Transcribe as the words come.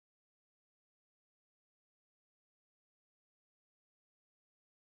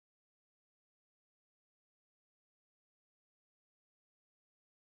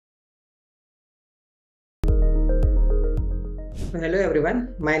Hello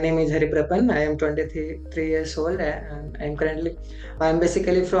everyone, my name is Prapan. I am 23 years old and I'm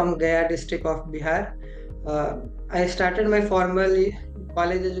basically from Gaya district of Bihar. I started my formal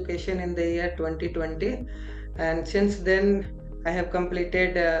college education in the year 2020, and since then I have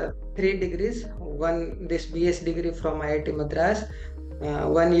completed three degrees. One this BS degree from IIT Madras,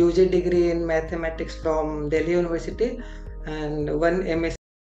 one UG degree in mathematics from Delhi University, and one MS.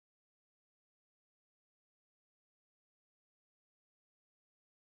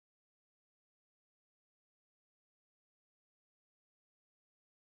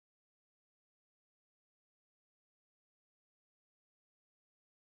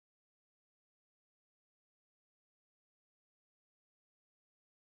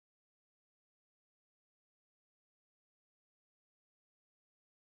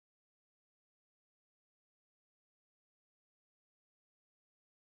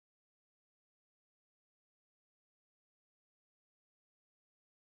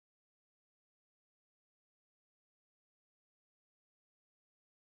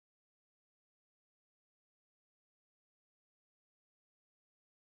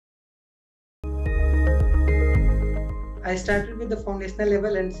 I started with the foundational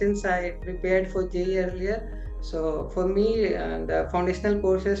level, and since I prepared for JEE earlier, so for me the foundational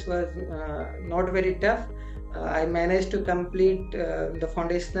courses was not very tough. I managed to complete the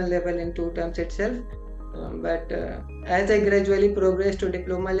foundational level in 2 terms itself. But as I gradually progressed to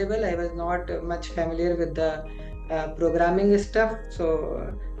diploma level, I was not much familiar with the programming stuff.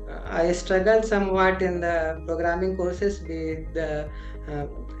 So I struggled somewhat in the programming courses with the uh,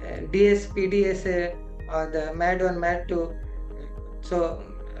 DS, PDSA, or the MAD 1, MAD 2. So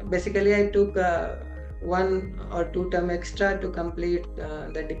basically, I took 1 or 2 term extra to complete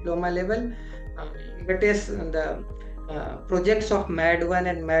the diploma level. Uh, but yes, the projects of MAD 1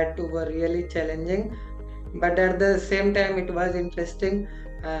 and MAD 2 were really challenging, but at the same time it was interesting.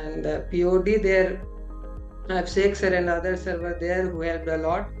 And POD there, Sheikh sir and others sir were there who helped a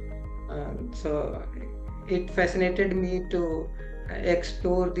lot. So it fascinated me to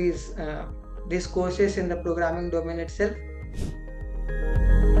explore these courses in the programming domain itself.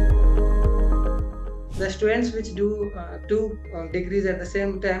 The students which do two degrees at the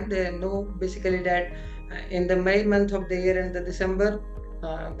same time, they know basically that in the May month of the year and the December,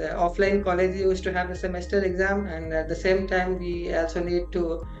 the offline college used to have a semester exam, and at the same time we also need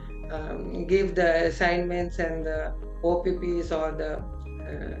to give the assignments and the OPPs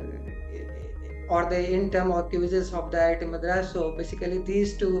or the in-term or quizzes of the IIT Madras. So basically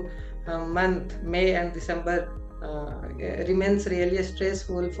these two month, May and December, remains really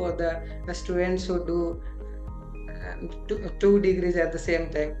stressful for the students who do two degrees at the same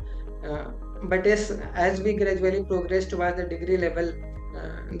time. But yes, as we gradually progress towards the degree level,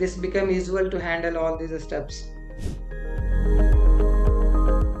 this become usual to handle all these steps.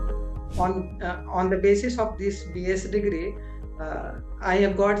 On the basis of this BS degree, I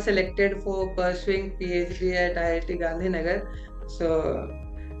have got selected for pursuing PhD at IIT Gandhinagar. So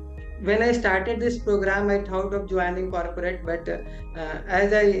when I started this program, I thought of joining corporate, but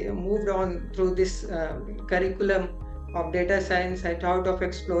as I moved on through this curriculum of data science, I thought of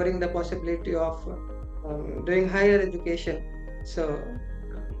exploring the possibility of doing higher education. So,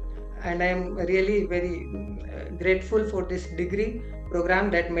 and I am really very grateful for this degree program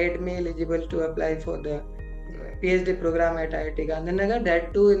that made me eligible to apply for the PhD program at IIT Gandhinagar,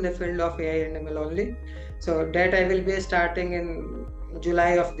 that too in the field of AI and ML only. So that I will be starting in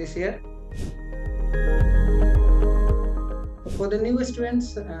July of this year. For the new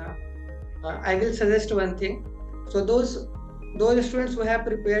students, I will suggest one thing. So those students who have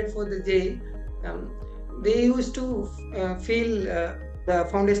prepared for the JEE, they used to feel the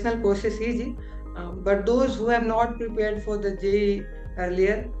foundational courses easy, but those who have not prepared for the JEE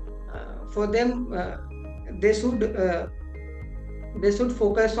earlier, for them they should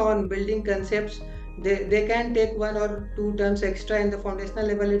focus on building concepts. They can take 1 or 2 terms extra in the foundational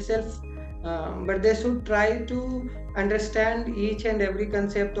level itself, but they should try to understand each and every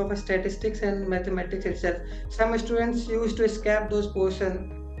concept of statistics and mathematics itself. Some students used to escape those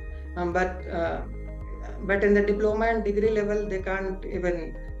portions, but in the diploma and degree level they can't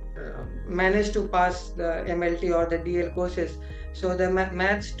even manage to pass the MLT or the DL courses. So the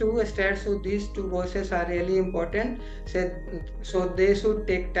maths 2, stats 2, these two courses are really important. So they should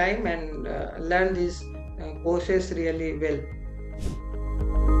take time and learn these courses really well.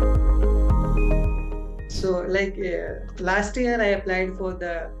 So like last year I applied for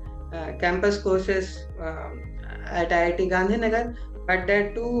the campus courses at IIT Gandhinagar, but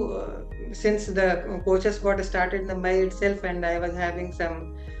that too, since the courses got started in the May itself and I was having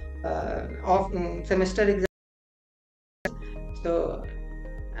some off semester exams, So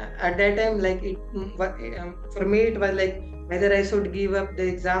at that time, like for me, it was like whether I should give up the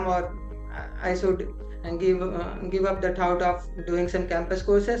exam or I should give up the thought of doing some campus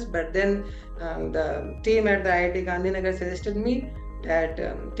courses. But then the team at the IIT Gandhinagar suggested me that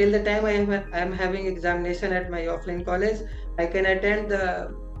till the time I am having examination at my offline college, I can attend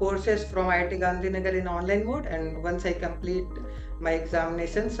the courses from IIT Gandhinagar in online mode, and once I complete my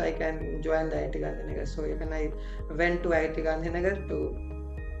examinations, I can join the IIT Gandhinagar. So even I went to IIT Gandhinagar to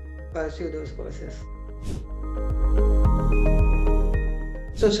pursue those courses.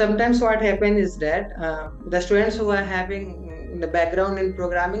 So sometimes what happens is that the students who are having the background in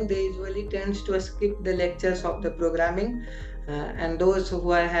programming, they usually tends to skip the lectures of the programming, and those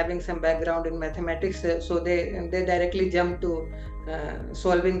who are having some background in mathematics, so they directly jump to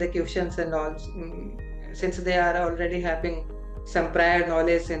solving the questions and all, since they are already having some prior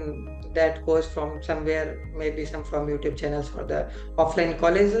knowledge in that course from somewhere, maybe some from YouTube channels for the offline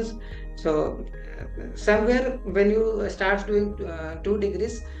colleges. So somewhere when you start doing 2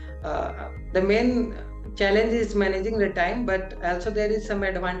 degrees, the main challenge is managing the time, but also there is some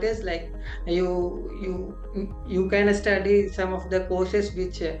advantage, like you can study some of the courses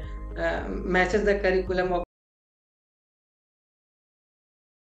which matches the curriculum of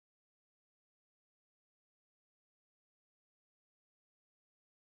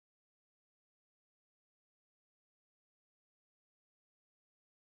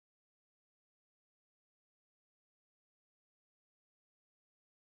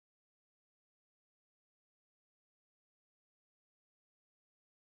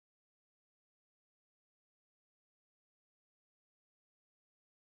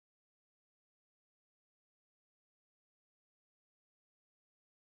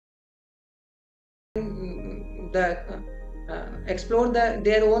the explore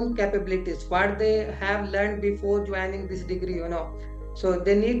their own capabilities, what they have learned before joining this degree, so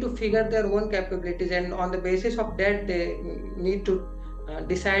they need to figure their own capabilities, and on the basis of that they need to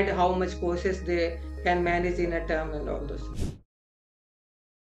decide how much courses they can manage in a term and all those.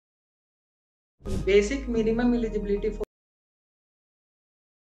 Basic minimum eligibility for